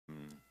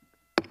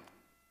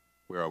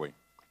Where are we?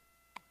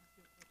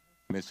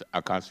 Ms.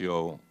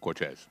 Ocasio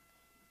Cortez.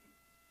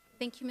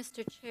 Thank you,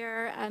 Mr.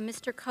 Chair.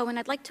 Mr. Cohen,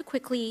 I'd like to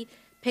quickly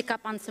pick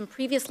up on some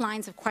previous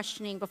lines of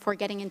questioning before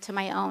getting into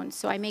my own,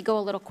 so I may go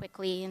a little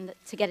quickly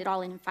to get it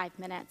all in 5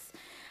 minutes.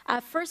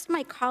 First,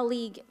 my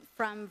colleague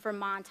from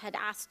Vermont had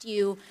asked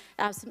you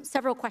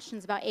several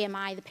questions about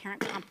AMI, the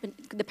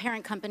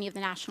parent company of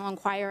the National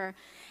Enquirer.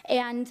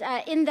 And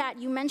in that,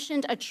 you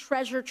mentioned a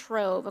treasure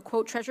trove, a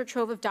quote, treasure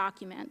trove of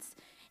documents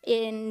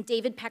in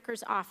David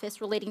Pecker's office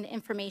relating to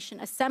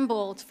information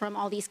assembled from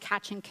all these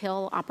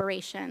catch-and-kill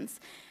operations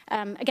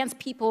against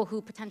people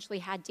who potentially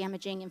had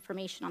damaging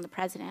information on the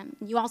president.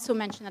 You also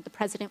mentioned that the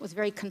president was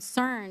very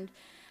concerned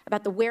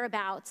about the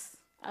whereabouts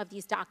of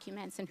these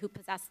documents and who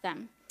possessed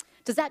them.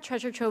 Does that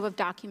treasure trove of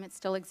documents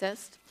still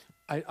exist?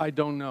 I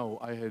don't know.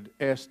 I had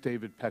asked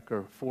David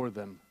Pecker for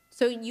them.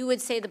 So you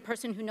would say the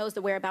person who knows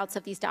the whereabouts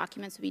of these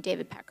documents would be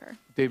David Pecker?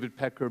 David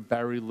Pecker,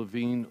 Barry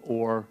Levine,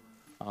 or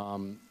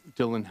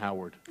Dylan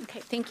Howard. Okay,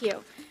 thank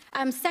you.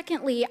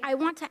 Secondly, I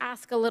want to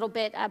ask a little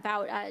bit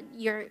about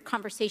your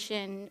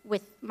conversation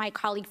with my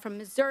colleague from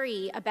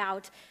Missouri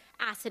about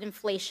asset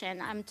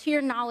inflation. To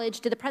your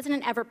knowledge, did the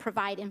president ever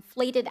provide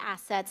inflated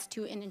assets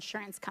to an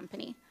insurance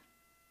company?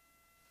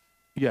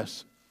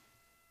 Yes.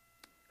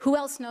 Who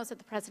else knows that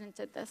the president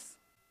did this?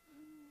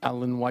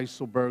 Alan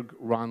Weisselberg,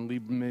 Ron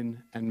Lieberman,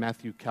 and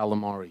Matthew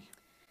Calamari.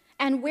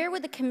 And where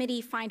would the committee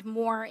find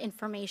more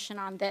information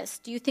on this?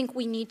 Do you think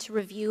we need to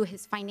review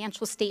his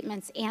financial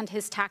statements and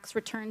his tax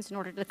returns in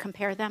order to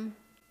compare them?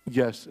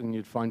 Yes, and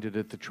you'd find it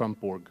at the Trump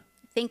org.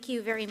 Thank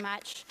you very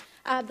much.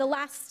 The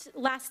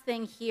last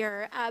thing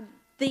here,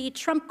 the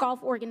Trump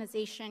Golf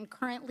Organization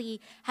currently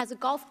has a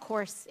golf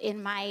course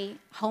in my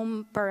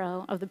home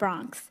borough of the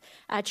Bronx,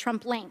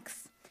 Trump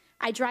Links.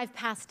 I drive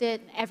past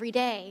it every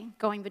day,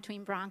 going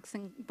between the Bronx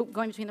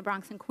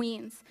and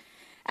Queens.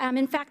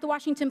 In fact, the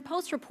Washington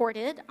Post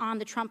reported on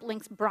the Trump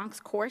Links Bronx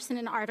course in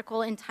an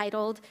article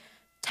entitled,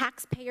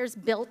 "Taxpayers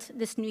Built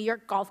This New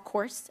York Golf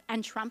Course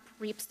and Trump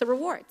Reaps the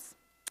Rewards."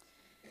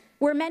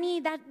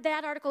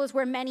 That article is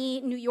where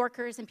many New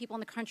Yorkers and people in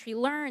the country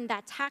learned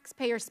that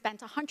taxpayers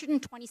spent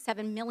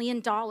 $127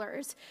 million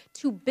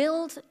to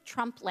build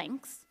Trump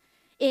Links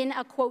in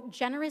a, quote,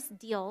 generous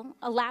deal,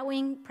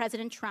 allowing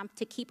President Trump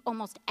to keep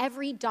almost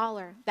every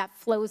dollar that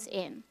flows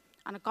in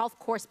on a golf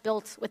course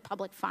built with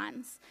public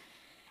funds.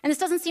 And this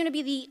doesn't seem to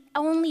be the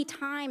only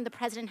time the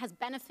president has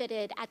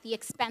benefited at the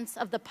expense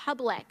of the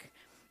public.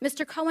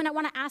 Mr. Cohen, I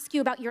want to ask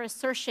you about your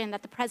assertion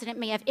that the president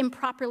may have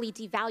improperly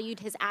devalued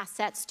his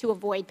assets to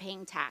avoid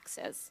paying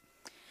taxes.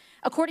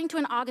 According to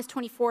an August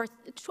 21st,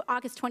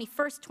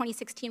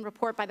 2016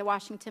 report by the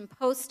Washington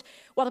Post,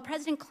 while the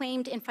president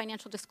claimed in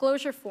financial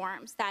disclosure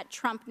forms that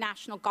Trump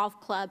National Golf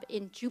Club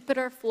in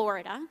Jupiter,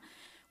 Florida,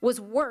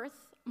 was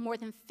worth more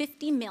than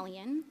 $50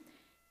 million,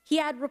 he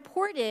had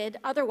reported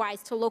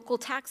otherwise to local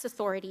tax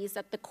authorities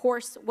that the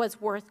course was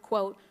worth,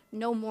 quote,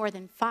 no more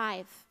than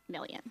 $5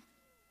 million.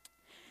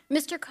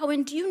 Mr.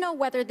 Cohen, do you know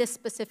whether this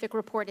specific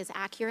report is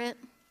accurate?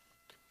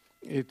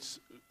 It's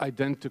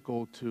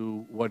identical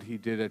to what he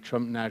did at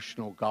Trump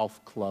National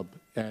Golf Club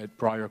at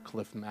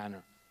Briarcliff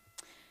Manor.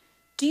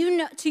 Do you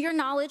know, to your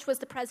knowledge, was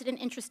the president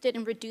interested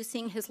in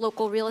reducing his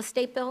local real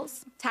estate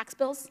bills, tax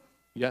bills?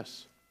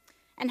 Yes.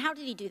 And how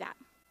did he do that?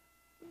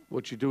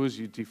 What you do is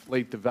you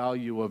deflate the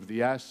value of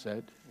the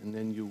asset, and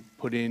then you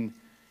put in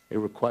a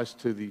request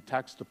to the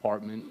tax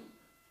department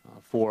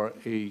for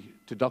a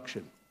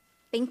deduction.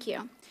 Thank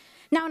you.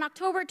 Now, in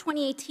October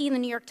 2018, the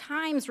New York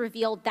Times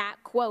revealed that,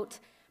 quote,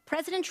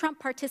 President Trump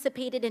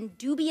participated in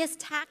dubious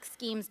tax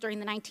schemes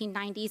during the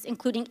 1990s,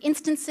 including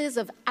instances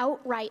of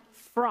outright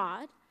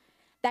fraud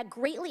that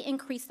greatly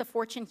increased the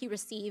fortune he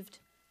received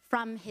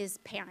from his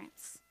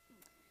parents.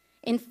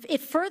 It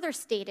further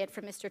stated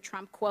from Mr.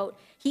 Trump, quote,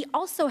 he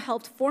also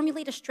helped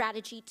formulate a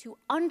strategy to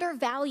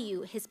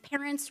undervalue his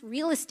parents'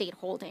 real estate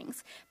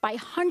holdings by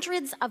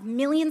hundreds of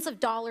millions of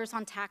dollars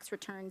on tax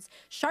returns,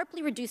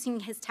 sharply reducing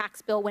his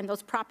tax bill when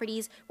those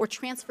properties were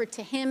transferred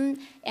to him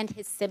and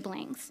his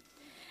siblings.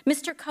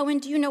 Mr. Cohen,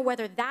 do you know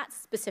whether that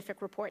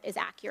specific report is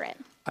accurate?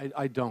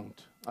 I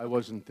don't. I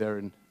wasn't there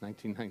in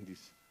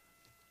 1990s.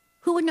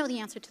 Who would know the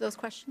answer to those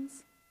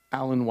questions?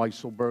 Alan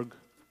Weisselberg.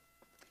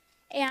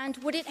 And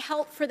would it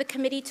help for the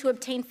committee to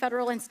obtain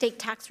federal and state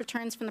tax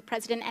returns from the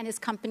president and his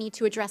company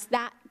to address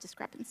that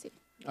discrepancy?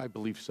 I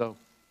believe so.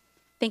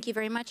 Thank you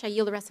very much. I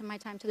yield the rest of my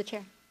time to the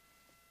chair.